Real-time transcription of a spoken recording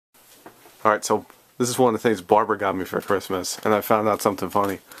Alright, so this is one of the things Barbara got me for Christmas, and I found out something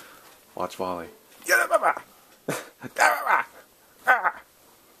funny. Watch Wally.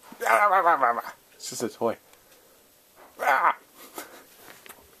 It's just a toy. I've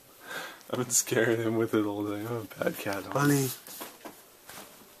been scaring him with it all day. I'm a bad cat. Wally,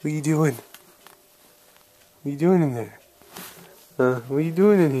 what are you doing? What are you doing in there? What are you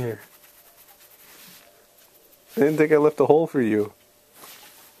doing in here? I didn't think I left a hole for you.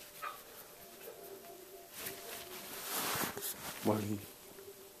 Wally,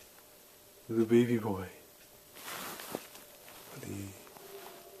 the baby boy. Wally,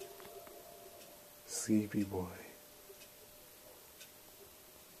 sleepy boy.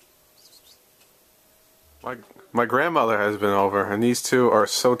 My grandmother has been over, and these two are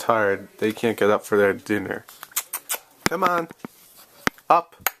so tired they can't get up for their dinner. Come on,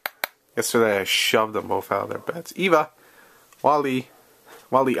 up. Yesterday I shoved them both out of their beds. Eva, Wally,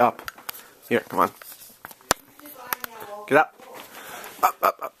 up. Here, come on. Get up. Up,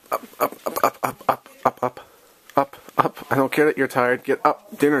 up, up, up, up, up, up, up, up, up, up, up. I don't care that you're tired. Get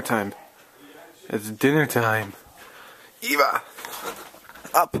up. Dinner time. It's dinner time. Eva,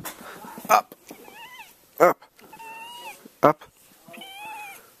 up, up, up, up,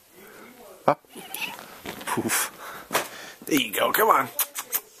 up. Poof. There you go. Come on.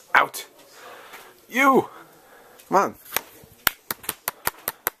 Out. You. Come on.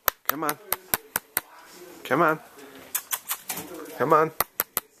 Come on. Come on. Come on.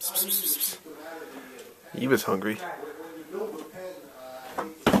 Eva's hungry.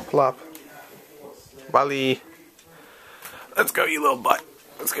 Plop. Wally. Let's go, you little butt.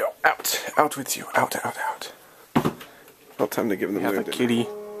 Let's go. Out. Out with you. Out, out, out. Well, time to give them their dinner. The kitty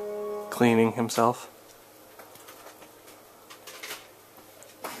cleaning himself.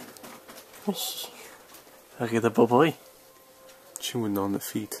 Look at the boy. Chewing on the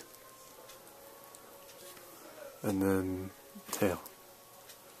feet. And then tail.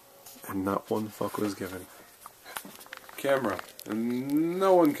 And not one fuck was given. Camera. And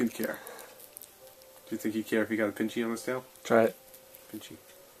no one can care. Do you think he'd care if he got a pinchy on his tail? Try it. Pinchy.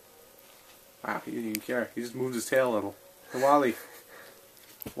 Wow, he didn't even care. He just moved his tail a little. Hey, Wally.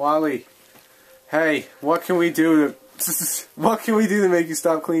 Wally. Hey, what can we do to what can we do to make you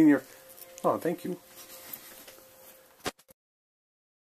stop cleaning your... Oh, thank you.